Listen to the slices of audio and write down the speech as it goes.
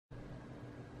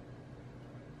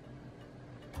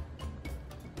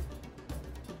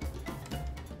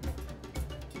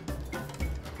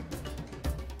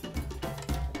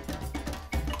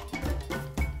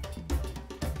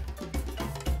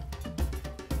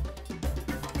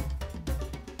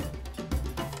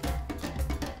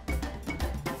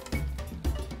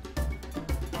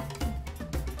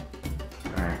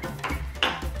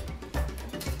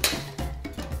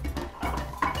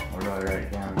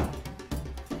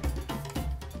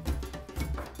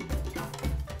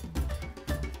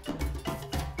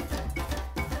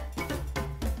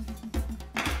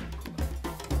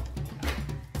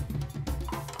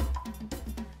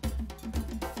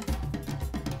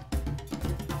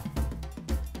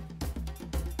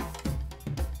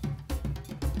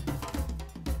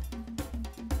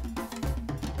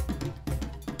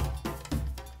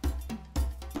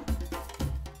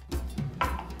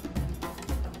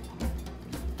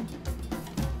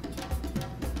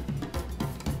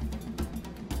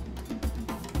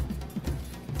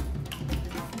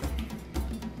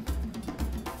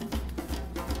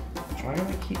Why do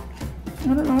I keep...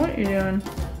 I don't know what you're doing.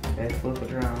 I flip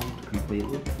it around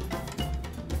completely?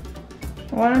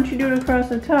 Why don't you do it across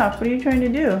the top? What are you trying to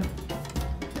do?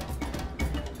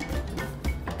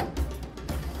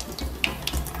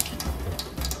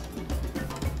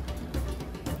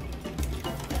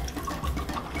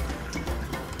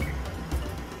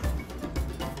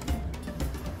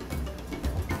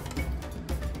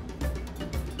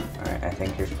 Alright, I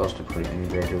think you're supposed to put it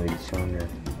individually each cylinder.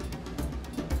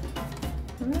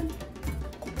 Good.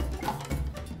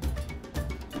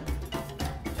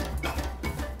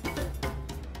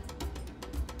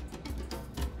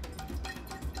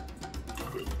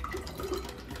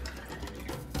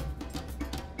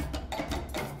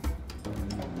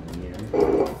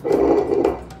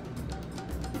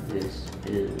 This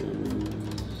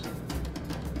is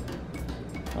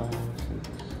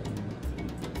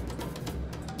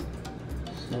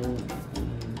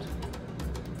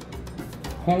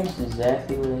almost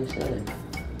exactly what I said.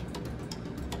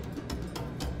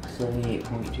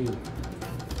 78.2.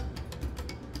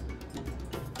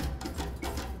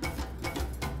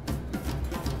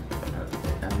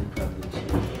 I would probably say.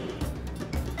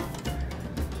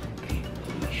 I can't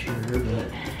be sure, but.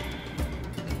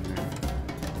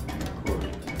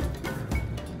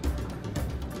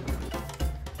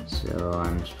 So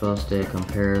I'm supposed to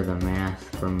compare the math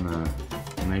from the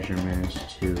measurements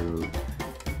to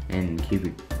in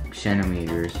cubic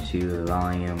centimeters to the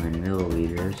volume in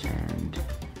milliliters, and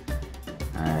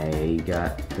I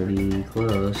got pretty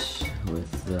close with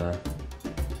the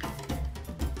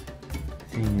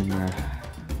thing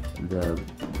in the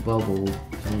bubble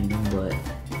thing, but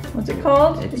What's it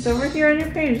called? It's over here on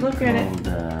your page. Look at it.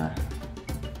 Called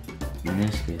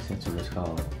meniscus. That's what it's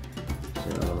called.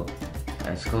 So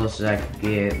as close as I could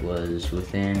get was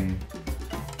within.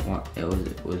 It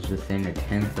was within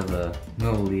 1/10 of a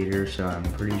milliliter, so I'm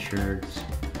pretty sure it's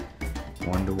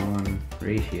 1-to-1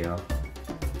 ratio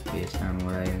based on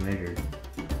what I measured.